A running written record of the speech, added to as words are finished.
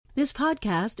This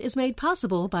podcast is made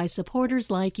possible by supporters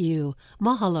like you.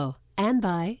 Mahalo. And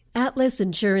by Atlas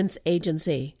Insurance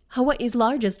Agency, Hawaii's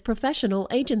largest professional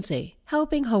agency,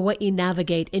 helping Hawaii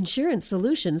navigate insurance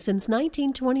solutions since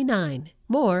 1929.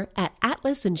 More at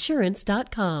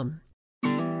atlasinsurance.com.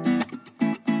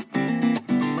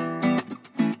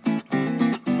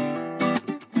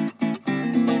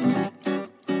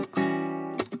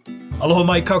 Aloha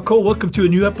mai kako. Welcome to a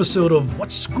new episode of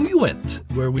What School You Went,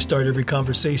 where we start every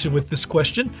conversation with this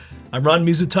question. I'm Ron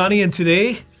Mizutani, and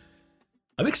today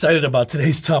I'm excited about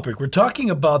today's topic. We're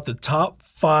talking about the top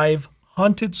 5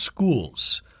 haunted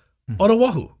schools on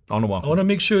Oahu. On Oahu. I want to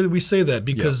make sure that we say that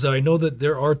because I know that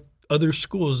there are other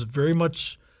schools very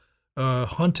much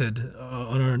haunted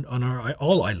on our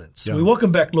all islands. So we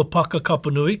welcome back Lopaka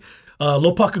Kapanui.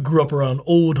 Lopaka grew up around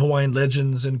old Hawaiian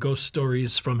legends and ghost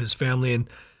stories from his family, and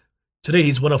today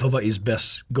he's one of Hawaii's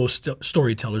best ghost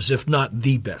storytellers, if not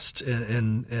the best,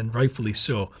 and rightfully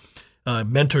so.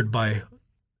 Mentored by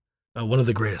one of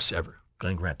the greatest ever,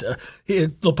 Glenn Grant.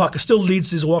 Lopaka still leads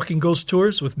his walking ghost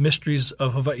tours with Mysteries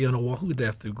of Hawaii on Oahu. They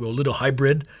have to go a little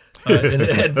hybrid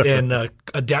and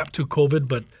adapt to COVID.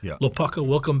 But Lopaka,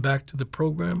 welcome back to the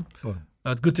program.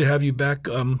 Good to have you back.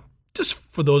 Just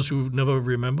for those who never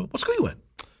remember, what school you went?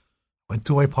 Went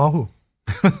to Waipahu.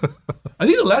 I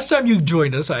think the last time you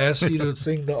joined us, I asked you to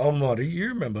sing the alma mater. You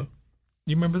remember?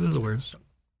 You remember the words?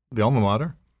 The alma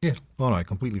mater? Yeah. Oh, no, I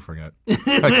completely forget.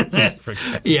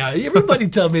 Yeah, everybody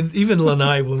tell me, even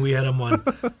Lanai, when we had him on,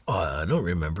 I don't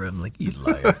remember. I'm like, you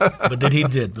liar. But then he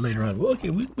did later on. Well, okay,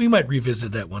 we might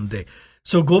revisit that one day.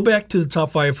 So go back to the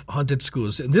top 5 haunted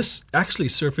schools. And this actually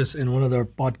surfaced in one of our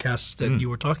podcasts that you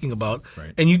were talking about.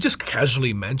 Right. And you just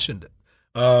casually mentioned it.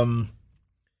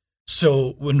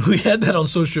 So when we had that on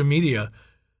social media,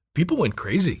 people went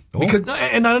crazy. Because,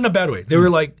 and not in a bad way. They were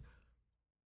like,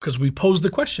 because we posed the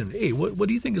question, hey, what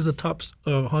do you think is the top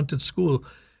haunted school?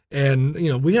 And,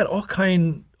 we had all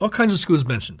kinds of schools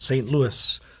mentioned. St.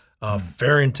 Louis,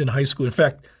 Farrington High School. In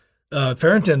fact,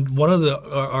 Farrington, one of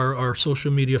our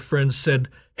social media friends said,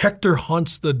 Hector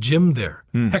haunts the gym there.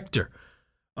 Hector.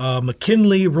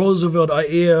 McKinley, Roosevelt,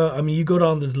 Aiea. I mean, you go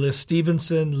down the list.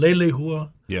 Stevenson, Lelehua.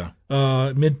 Yeah.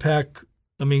 Midpack.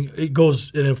 I mean, it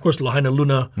goes, and of course, Lahaina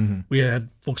Luna. We had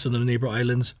folks in the neighbor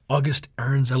islands. August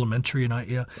Aarons Elementary in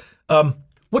Aiea.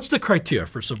 What's the criteria,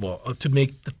 first of all, to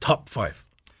make the top 5?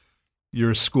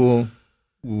 Your school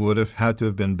would have had to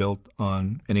have been built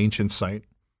on an ancient site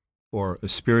or a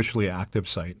spiritually active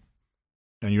site.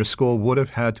 And your school would have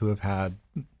had to have had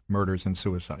murders and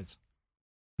suicides.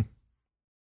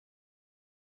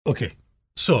 Okay,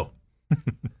 so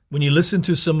when you listen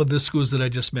to some of the schools that I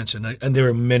just mentioned, and there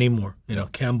are many more,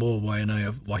 Campbell,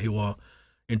 Waianae, Wahiawa,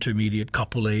 Intermediate,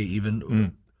 Kapolei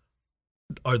even,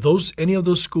 are any of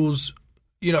those schools,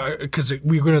 because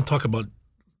we're going to talk about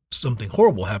something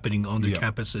horrible happening on their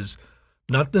campuses,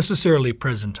 not necessarily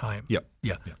present time. Yeah.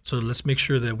 So let's make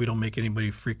sure that we don't make anybody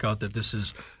freak out that this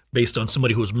is based on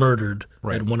somebody who was murdered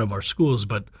at one of our schools,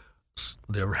 but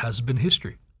there has been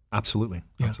history. Absolutely.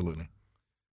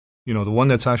 The one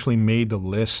that's actually made the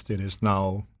list, it is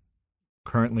now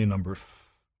currently number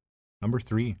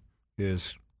 3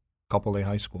 is Kapolei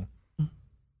High School.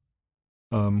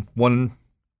 One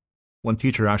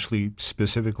teacher actually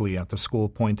specifically at the school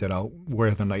pointed out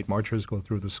where the night marchers go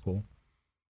through the school.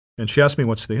 And she asked me,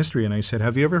 what's the history? And I said,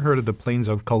 have you ever heard of the Plains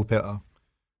of Kaupe'a?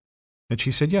 And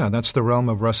she said, yeah, that's the realm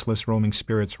of restless roaming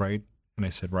spirits, right? And I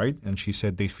said, right. And she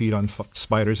said, they feed on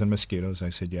spiders and mosquitoes. I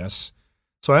said, yes.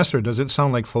 So I asked her, does it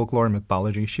sound like folklore and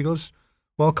mythology? She goes,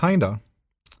 well, kinda.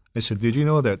 I said, did you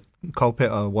know that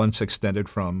Kaupe'a once extended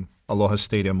from Aloha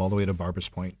Stadium all the way to Barbers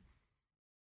Point?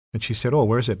 And she said, oh,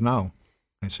 where is it now?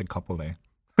 I said, Kapolei.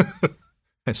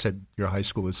 I said, your high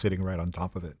school is sitting right on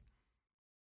top of it.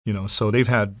 So they've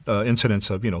had incidents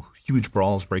of, huge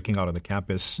brawls breaking out on the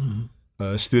campus.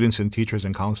 Students and teachers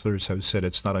and counselors have said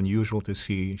it's not unusual to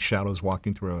see shadows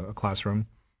walking through a classroom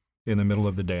in the middle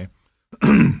of the day.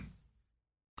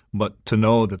 But to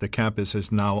know that the campus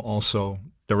is now also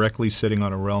directly sitting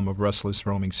on a realm of restless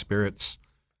roaming spirits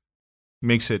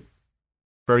makes it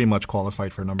very much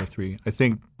qualified for number 3. I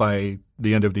think by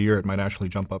the end of the year, it might actually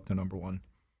jump up to number 1.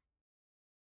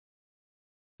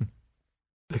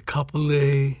 The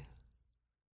Kapolei,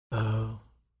 what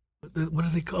do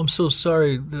they call? I'm so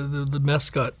sorry. The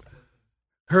mascot,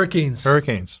 Hurricanes.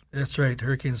 That's right,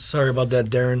 Hurricanes. Sorry about that,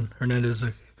 Darren Hernandez,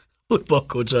 the football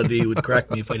coach on the would crack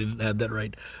me if I didn't have that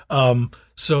right.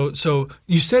 So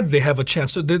you said they have a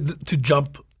chance to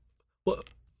jump.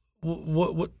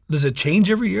 What does it change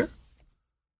every year?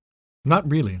 Not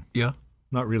really. Yeah.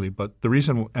 Not really. But the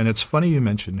reason, and it's funny you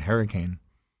mentioned hurricane,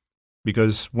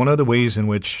 because one of the ways in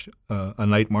which a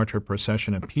night marcher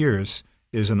procession appears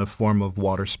is in the form of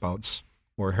water spouts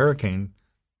or hurricane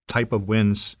type of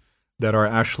winds that are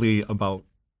actually about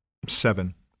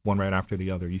 7, one right after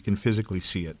the other. You can physically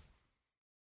see it.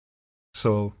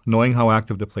 So knowing how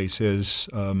active the place is,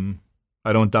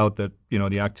 I don't doubt that,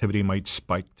 the activity might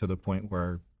spike to the point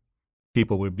where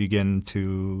people would begin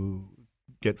to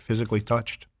get physically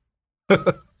touched,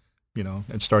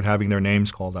 and start having their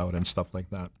names called out and stuff like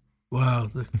that. Wow.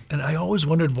 And I always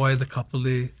wondered why the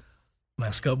Kapolei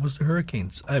mascot was the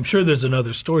Hurricanes. I'm sure there's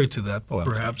another story to that, but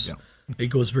perhaps it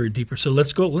goes very deeper. So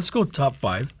let's go top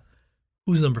 5.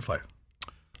 Who's number 5?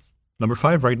 Number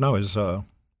 5 right now is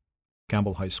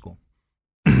Campbell High School.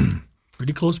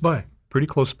 Pretty close by. Pretty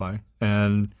close by.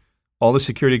 And all the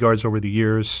security guards over the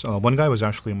years, one guy was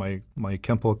actually my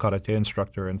Kempo Karate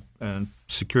instructor and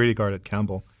security guard at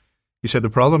Campbell. He said the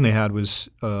problem they had was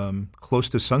close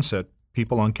to sunset,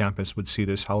 people on campus would see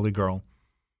this haole girl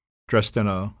dressed in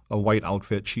a white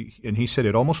outfit. And he said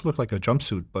it almost looked like a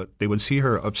jumpsuit, but they would see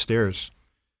her upstairs,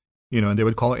 and they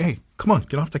would call her, "Hey, come on,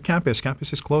 get off the campus.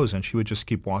 Campus is closed." And she would just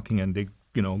keep walking, and they,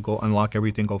 go unlock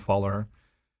everything, go follow her.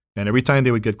 And every time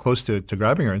they would get close to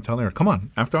grabbing her and telling her, "Come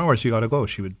on, after hours, you got to go,"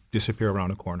 she would disappear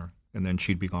around a corner, and then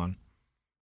she'd be gone.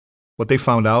 What they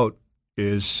found out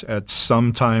is at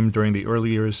some time during the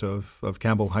early years of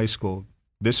Campbell High School,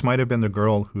 this might have been the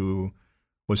girl who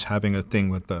was having a thing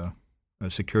with a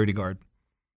security guard.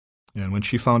 And when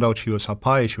she found out she was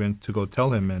hapai, she went to go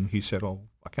tell him, and he said, "Oh,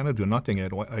 I cannot do nothing.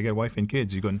 I get wife and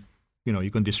kids. You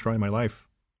can destroy my life."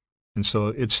 And so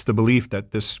it's the belief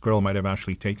that this girl might have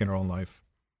actually taken her own life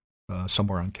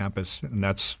somewhere on campus, and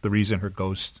that's the reason her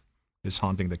ghost is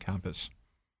haunting the campus.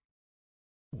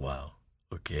 Wow.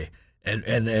 Okay.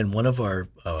 And one of our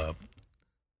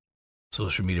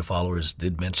social media followers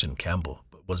did mention Campbell,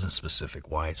 but wasn't specific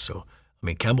why. So,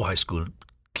 Campbell High School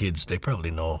kids, they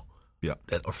probably know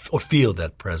that or feel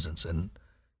that presence, and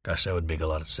gosh, that would make a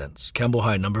lot of sense. Campbell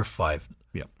High, number 5.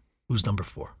 Yeah. Who's number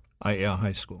 4? Aiea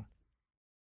High School.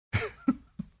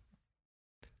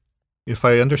 If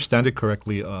I understand it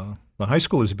correctly, the high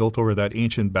school is built over that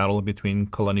ancient battle between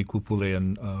Kalani Kupule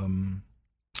and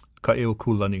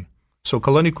Kaeokulani. So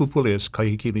Kalani Kupule is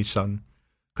Kahekili's son.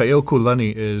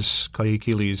 Kaeokulani is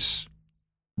Kahekili's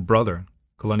brother,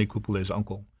 Kalani Kupule's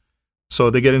uncle.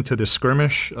 So they get into this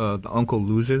skirmish. The uncle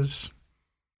loses.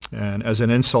 And as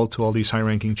an insult to all these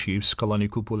high-ranking chiefs, Kalani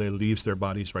Kupule leaves their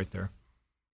bodies right there.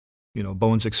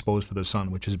 Bones exposed to the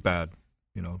sun, which is bad.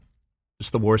 It's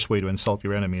the worst way to insult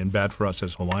your enemy, and bad for us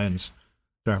as Hawaiians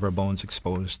to have our bones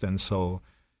exposed. And so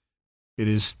it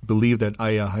is believed that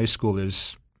Aiea High School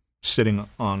is sitting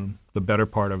on the better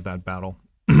part of that battle.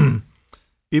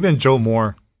 Even Joe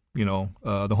Moore,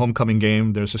 the homecoming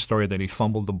game, there's a story that he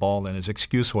fumbled the ball, and his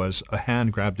excuse was a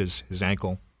hand grabbed his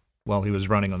ankle while he was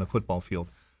running on the football field.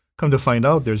 Come to find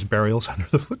out, there's burials under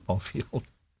the football field.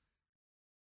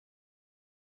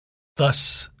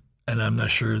 Thus, and I'm not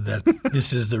sure that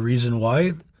this is the reason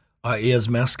why Aiea's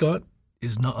mascot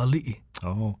is Na'ali'i.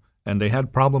 Oh, and they had a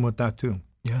problem with that too.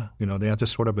 Yeah. They had to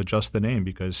sort of adjust the name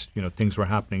because, things were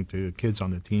happening to kids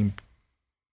on the team.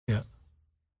 Yeah.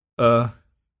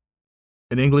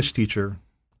 An English teacher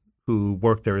who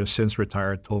worked there, has since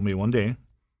retired, told me one day,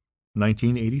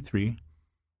 1983,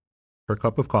 her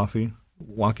cup of coffee,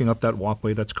 walking up that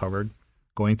walkway that's covered,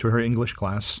 going to her English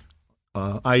class,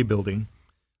 I building.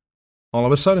 All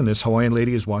of a sudden, this Hawaiian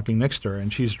lady is walking next to her,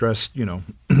 and she's dressed,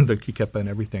 the kikepa and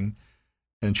everything.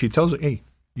 And she tells her, "Hey,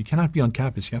 you cannot be on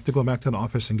campus. You have to go back to the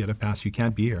office and get a pass. You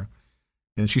can't be here."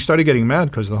 And she started getting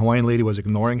mad because the Hawaiian lady was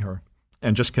ignoring her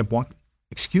and just kept walking.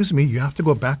 "Excuse me, you have to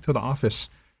go back to the office."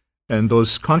 And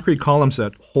those concrete columns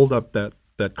that hold up that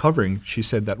covering, she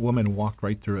said that woman walked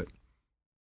right through it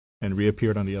and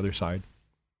reappeared on the other side.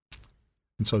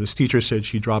 And so this teacher said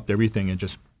she dropped everything and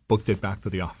just booked it back to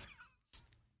the office.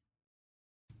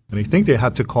 And I think they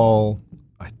had to call,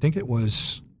 John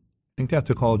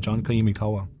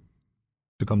Kaimikawa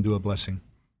to come do a blessing.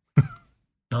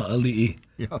 Ali'i.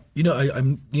 Yeah.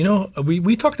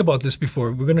 We talked about this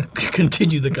before. We're going to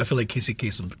continue I feel like Casey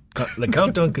Kasem. The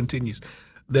countdown continues.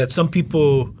 That some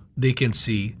people, they can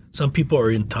see. Some people are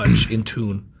in touch, in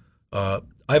tune.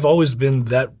 I've always been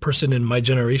that person in my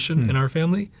generation, in our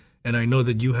family, and I know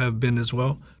that you have been as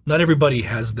well. Not everybody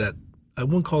has that. I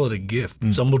wouldn't call it a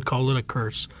gift. Some would call it a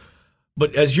curse.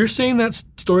 But as you're saying that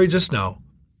story just now,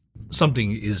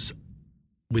 something is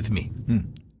with me.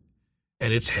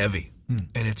 And it's heavy.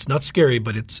 And it's not scary,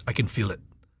 but I can feel it.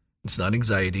 It's not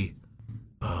anxiety.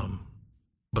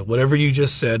 But whatever you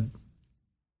just said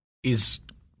is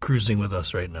cruising with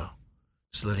us right now.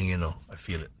 Just letting you know, I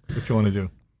feel it. What you want to do?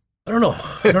 I don't know.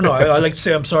 I like to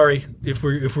say I'm sorry if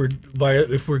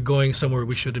we're going somewhere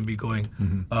we shouldn't be going.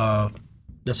 Mm-hmm.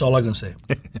 That's all I'm gonna say.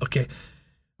 Okay.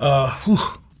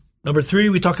 Number 3,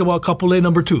 we talked about Kapolei.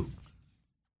 Number 2.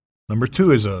 Number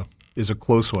 2 is a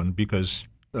close one because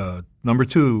number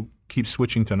 2 keeps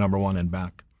switching to number 1 and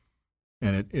back,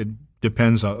 and it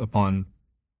depends upon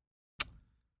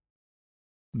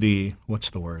the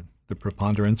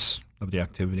preponderance of the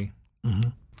activity. Mm-hmm.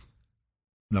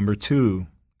 Number 2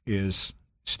 is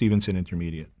Stevenson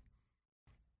Intermediate,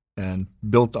 and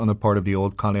built on the part of the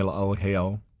old Kane'la'au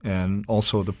Heiau, and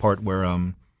also the part where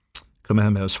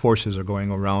Kamehameha's forces are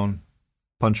going around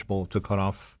Punchbowl to cut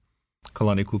off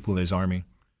Kalani Kupule's army.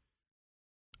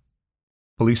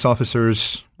 Police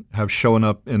officers have shown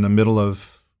up in the middle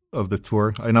of the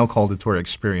tour. I now call the tour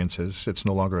experiences. It's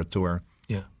no longer a tour.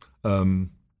 Yeah.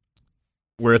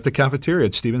 We're at the cafeteria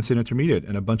at Stevenson Intermediate,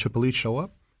 and a bunch of police show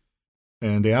up.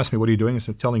 And they asked me, what are you doing? I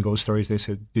said, telling ghost stories. They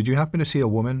said, did you happen to see a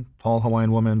woman, tall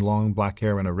Hawaiian woman, long black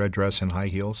hair and a red dress and high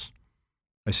heels?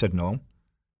 I said, no.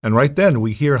 And right then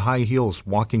we hear high heels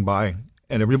walking by,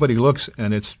 and everybody looks,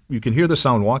 and you can hear the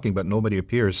sound walking, but nobody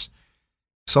appears.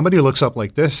 Somebody looks up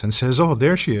like this and says, oh,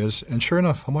 there she is. And sure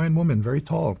enough, Hawaiian woman, very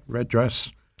tall, red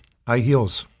dress, high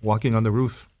heels, walking on the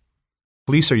roof.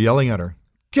 Police are yelling at her,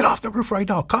 get off the roof right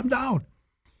now, come down.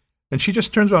 And she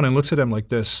just turns around and looks at them like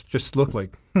this, just look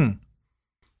like,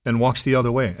 and walks the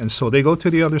other way. And so they go to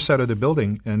the other side of the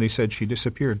building, and they said she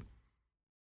disappeared.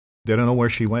 They don't know where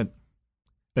she went.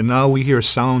 And now we hear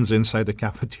sounds inside the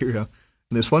cafeteria.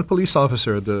 And this one police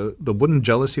officer, the wooden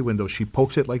jealousy window, she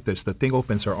pokes it like this. The thing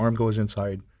opens, her arm goes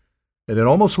inside. And it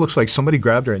almost looks like somebody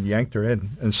grabbed her and yanked her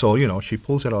in. And so, she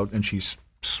pulls it out, and she's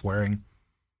swearing.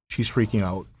 She's freaking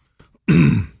out.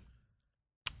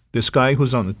 This guy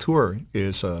who's on the tour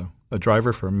is a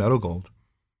driver for Meadow Gold.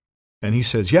 And he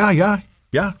says, yeah,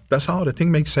 that's how the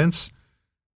thing makes sense.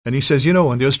 And he says,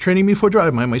 when they was training me for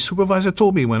drive, my supervisor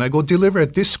told me when I go deliver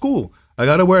at this school, I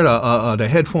got to wear the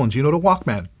headphones, the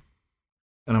Walkman.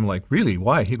 And I'm like, really?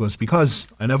 Why? He goes,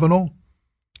 because I never know.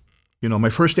 My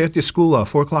first day at this school,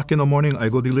 4 o'clock in the morning, I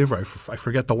go deliver. I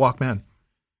forget the Walkman.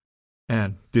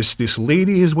 And this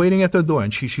lady is waiting at the door,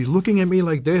 and she's looking at me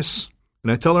like this.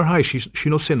 And I tell her hi. She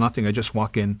don't say nothing. I just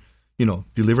walk in,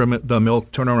 deliver the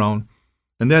milk, turn around.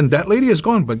 And then that lady is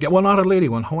gone, but get one other lady,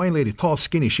 one Hawaiian lady, tall,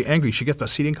 skinny. She angry. She get the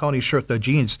Seating County shirt, the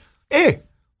jeans. Hey,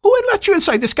 who would let you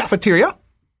inside this cafeteria?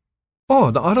 Oh,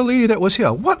 the other lady that was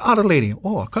here. What other lady?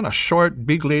 Oh, kind of short,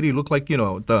 big lady, look like,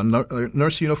 the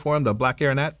nurse uniform, the black hair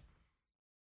and that.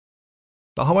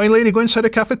 The Hawaiian lady go inside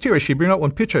the cafeteria. She bring out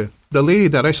one picture. The lady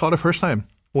that I saw the first time.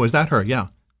 Oh, is that her? Yeah.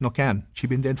 No can. She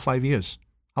been dead 5 years.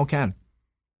 How can?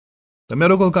 The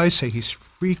medical guys say he's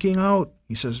freaking out.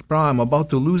 He says, bro, I'm about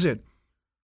to lose it.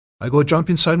 I go jump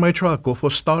inside my truck, go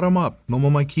for start them up. No more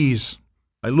my keys.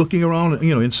 I looking around,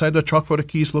 inside the truck for the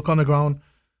keys, look on the ground.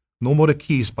 No more the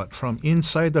keys, but from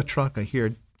inside the truck, I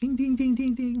hear ding, ding, ding,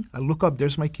 ding, ding. I look up,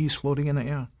 there's my keys floating in the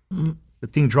air. Mm-hmm. The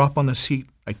thing drop on the seat.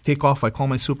 I take off, I call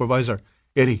my supervisor.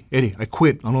 Eddie, I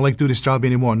quit. I don't like to do this job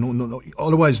anymore. No.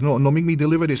 Otherwise, no, make me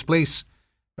deliver this place.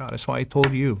 God, that's why I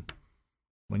told you.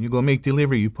 When you go make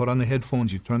delivery, you put on the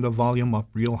headphones, you turn the volume up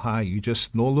real high. You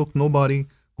just no look, nobody.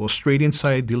 Go straight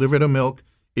inside, deliver the milk,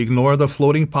 ignore the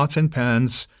floating pots and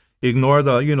pans, ignore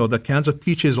the cans of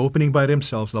peaches opening by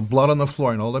themselves, the blood on the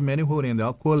floor, and all the menihuri and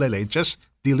the alkuolele. Just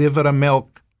deliver the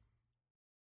milk.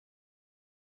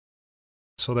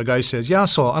 So the guy says, yeah,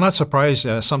 so I'm not surprised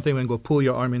something will go pull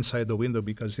your arm inside the window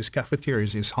because this cafeteria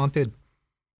is haunted.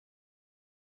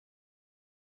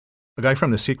 The guy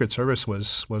from the Secret Service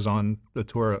was on the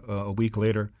tour a week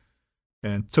later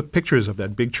and took pictures of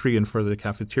that big tree in front of the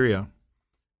cafeteria.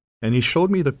 And he showed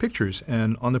me the pictures,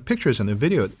 and on the pictures and the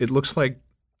video, it looks like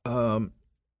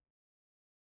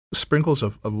sprinkles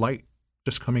of light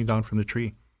just coming down from the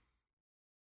tree.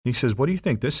 He says, what do you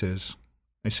think this is?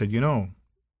 I said,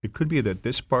 it could be that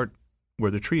this part where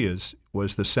the tree is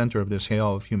was the center of this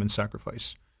hail of human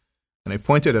sacrifice. And I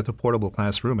pointed at the portable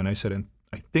classroom, and I said, and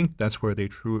I think that's where they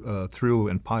threw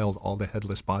and piled all the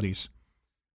headless bodies.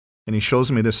 And he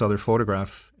shows me this other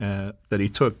photograph that he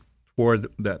took toward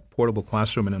that portable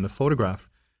classroom, and in the photograph,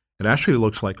 it actually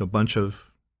looks like a bunch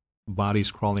of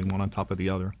bodies crawling one on top of the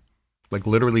other, like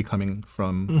literally coming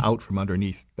out from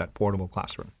underneath that portable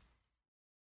classroom.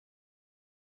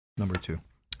 Number 2.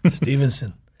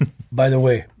 Stevenson. By the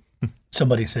way,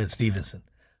 somebody said Stevenson.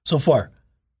 So far,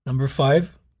 number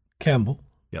 5, Campbell.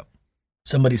 Yep.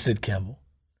 Somebody said Campbell.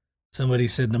 Somebody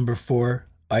said number 4,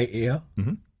 Aiea.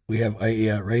 Mm-hmm. We have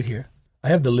Aiea right here. I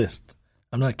have the list.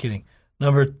 I'm not kidding.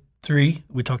 Number 3,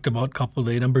 we talked about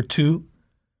Kapolei. Number 2,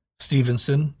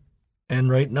 Stevenson. And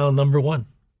right now, number 1,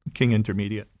 King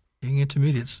Intermediate. King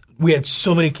Intermediates. We had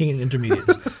so many King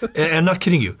Intermediates. And I'm not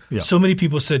kidding you. Yeah. So many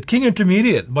people said King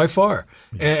Intermediate by far.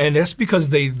 Yeah. And that's because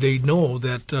they know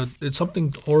that it's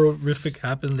something horrific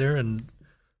happened there, and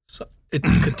so it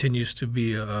continues to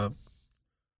be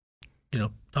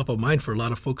top of mind for a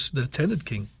lot of folks that attended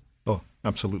King. Oh,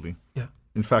 absolutely. Yeah.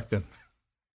 In fact, I'm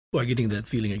getting that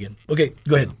feeling again. Okay,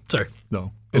 go ahead. Sorry.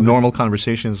 No. In normal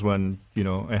conversations, when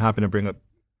I happen to bring up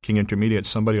King Intermediate,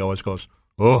 somebody always goes,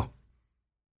 "Oh,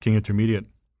 King Intermediate."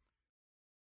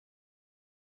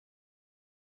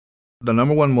 The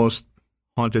number one most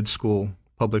haunted school,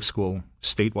 public school,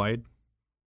 statewide,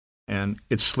 and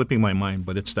it's slipping my mind,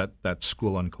 but it's that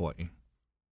school on Kauai,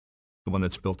 the one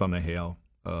that's built on the Heiau,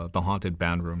 the haunted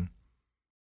band room.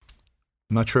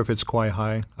 I'm not sure if it's Kauai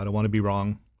High. I don't want to be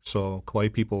wrong. So Kauai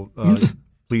people,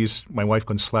 please, my wife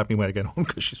can slap me when I get home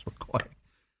because she's from Kauai.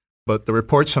 But the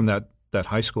reports from that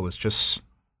high school is just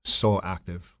so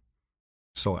active.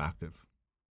 So active.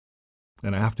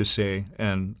 And I have to say,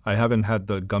 and I haven't had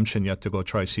the gumption yet to go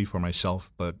try see for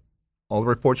myself, but all the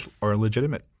reports are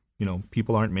legitimate.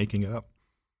 People aren't making it up.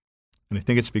 And I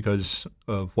think it's because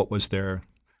of what was there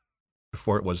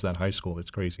before it was that high school.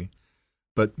 It's crazy.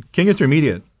 But King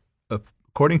Intermediate,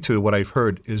 according to what I've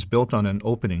heard, is built on an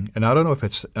opening. And I don't know if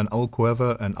it's an Au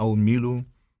Kueva, an Au Milu,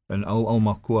 an Au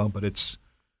Makua, but it's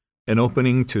an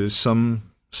opening to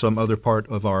some other part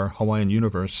of our Hawaiian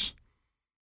universe.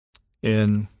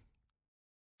 In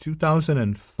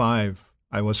 2005,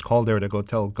 I was called there to go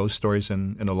tell ghost stories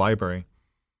in a library.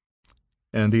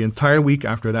 And the entire week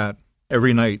after that,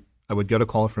 every night, I would get a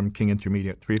call from King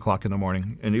Intermediate, 3 o'clock in the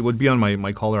morning, and it would be on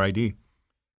my caller ID.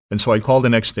 And so I called the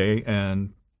next day,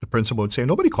 and the principal would say,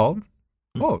 "Nobody called."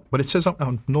 "Oh, but it says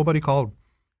nobody called."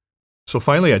 So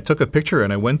finally, I took a picture,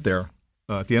 and I went there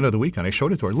at the end of the week, and I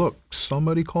showed it to her. "Look,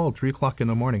 somebody called 3 o'clock in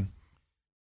the morning."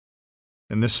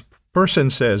 And this person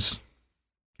says,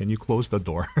 "Can you close the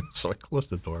door?" So I closed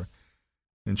the door.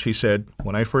 And she said,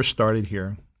 "When I first started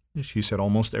here," she said,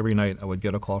 "almost every night I would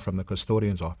get a call from the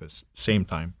custodian's office, same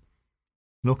time.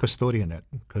 No custodian yet,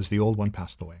 because the old one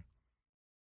passed away."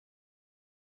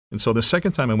 And so the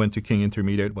second time I went to King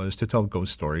Intermediate was to tell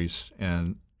ghost stories,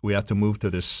 and we had to move to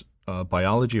this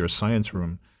biology or science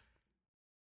room.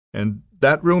 And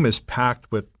that room is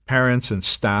packed with parents and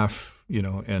staff,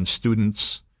 and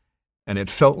students. And it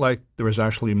felt like there was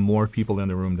actually more people in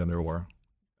the room than there were.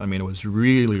 I mean, it was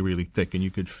really, really thick, and you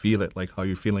could feel it like how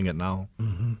you're feeling it now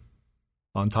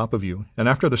on top of you. And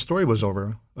after the story was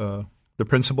over, the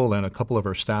principal and a couple of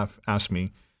our staff asked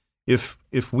me,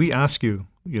 if we ask you,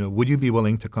 would you be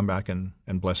willing to come back and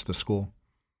bless the school?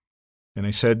 And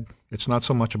I said, it's not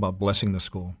so much about blessing the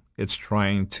school. It's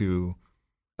trying to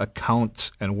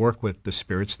account and work with the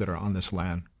spirits that are on this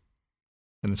land.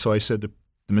 And so I said, the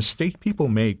mistake people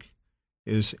make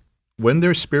is when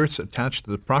there's spirits attached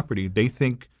to the property, they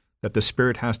think that the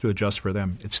spirit has to adjust for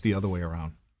them. It's the other way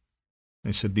around. And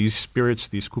I said, these spirits,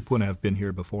 these kupuna have been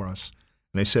here before us.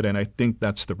 And I said, and I think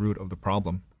that's the root of the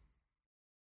problem.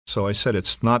 So I said,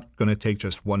 it's not going to take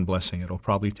just one blessing. It'll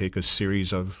probably take a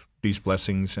series of these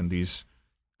blessings and these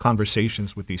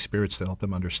conversations with these spirits to help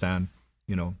them understand,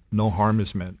 no harm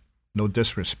is meant, no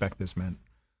disrespect is meant.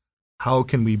 How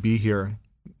can we be here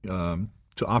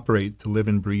to operate, to live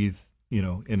and breathe,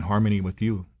 in harmony with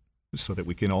you so that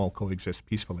we can all coexist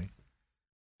peacefully?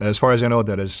 As far as I know,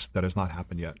 that has not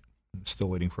happened yet. I'm still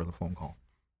waiting for the phone call.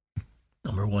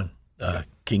 Number one,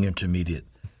 King Intermediate.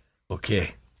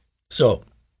 Okay. So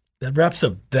that wraps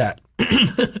up that.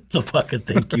 Lopaka,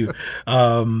 thank you.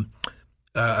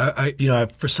 I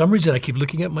for some reason, I keep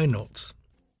looking at my notes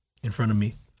in front of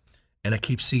me, and I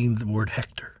keep seeing the word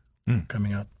Hector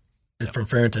coming up from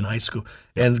Farrington High School.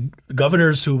 And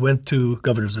governors who went to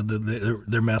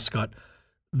their mascot,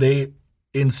 they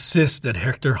insist that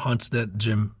Hector haunts that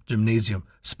gymnasium.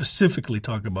 Specifically,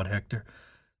 talk about Hector.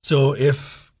 So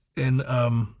if you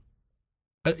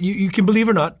can believe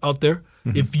or not out there,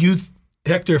 if you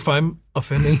Hector, if I'm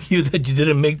offending you that you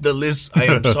didn't make the list, I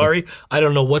am sorry. I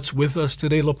don't know what's with us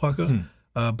today, Lopaka,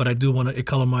 but I do want to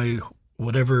ikalamai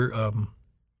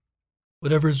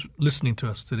whatever's listening to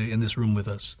us today in this room with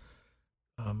us.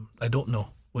 I don't know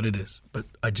what it is, but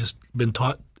I just been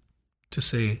taught to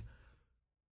say,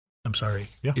 I'm sorry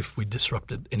if we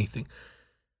disrupted anything.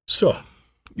 So,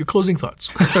 your closing thoughts.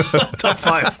 Top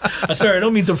 5. Sorry, I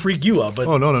don't mean to freak you out, but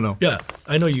no. Yeah,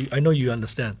 I know you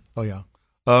understand. Oh yeah.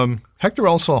 Hector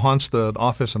also haunts the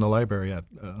office and the library at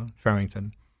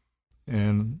Farrington,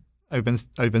 and I've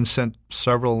been sent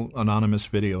several anonymous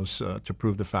videos to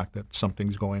prove the fact that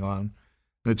something's going on.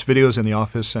 And it's videos in the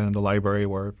office and the library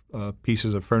where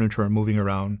pieces of furniture are moving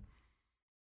around.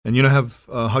 And you know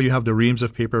how you have the reams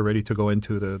of paper ready to go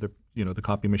into the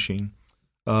copy machine.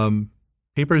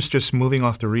 Paper is just moving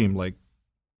off the ream like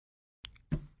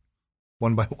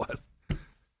one by one.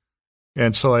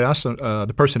 And so I asked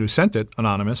the person who sent it,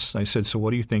 anonymous, I said, so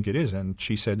what do you think it is? And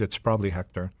she said, it's probably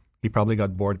Hector. He probably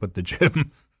got bored with the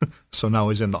gym. So now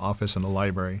he's in the office in the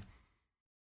library.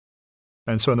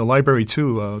 And so in the library,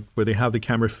 too, where they have the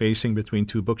camera facing between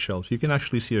two bookshelves, you can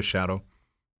actually see a shadow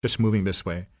just moving this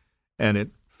way. And it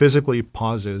physically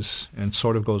pauses and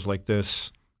sort of goes like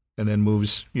this and then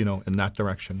moves, in that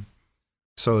direction.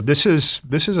 So this is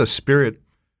a spirit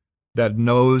that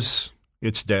knows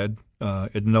it's dead.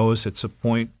 It knows it's a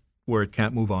point where it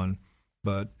can't move on,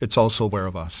 but it's also aware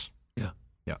of us. Yeah.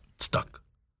 Stuck.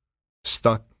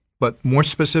 But more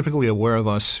specifically aware of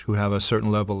us who have a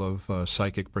certain level of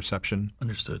psychic perception.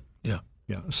 Understood. Yeah.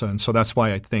 So that's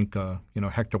why I think,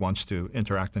 Hector wants to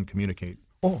interact and communicate.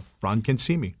 Oh, Ron can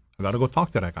see me. I got to go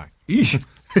talk to that guy.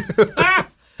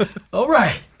 All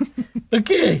right.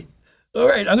 Okay. All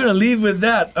right. I'm going to leave with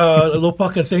that.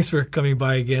 Lopaka, thanks for coming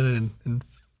by again and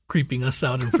creeping us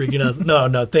out and freaking us.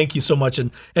 No, thank you so much.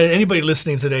 And anybody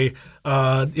listening today,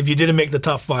 if you didn't make the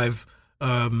top 5,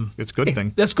 it's a good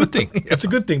thing. That's a good thing. That's a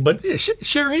good thing. But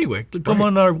share anyway. Come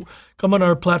on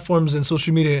our platforms and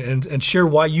social media and share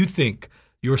why you think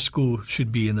your school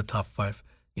should be in the top 5.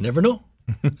 You never know.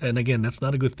 And again, that's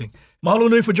not a good thing. Mahalo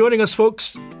nui for joining us,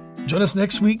 folks. Join us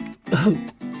next week.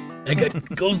 I got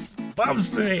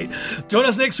goosebumps today. Join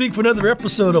us next week for another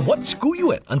episode of What School You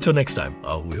Went. Until next time,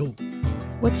 I will.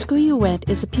 What School You Went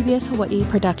is a PBS Hawaii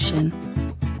production.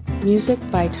 Music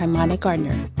by Taimane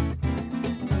Gardner.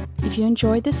 If you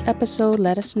enjoyed this episode,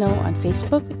 let us know on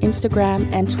Facebook,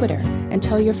 Instagram, and Twitter, and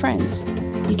tell your friends.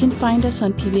 You can find us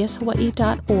on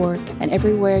pbshawaii.org and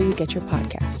everywhere you get your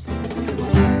podcasts.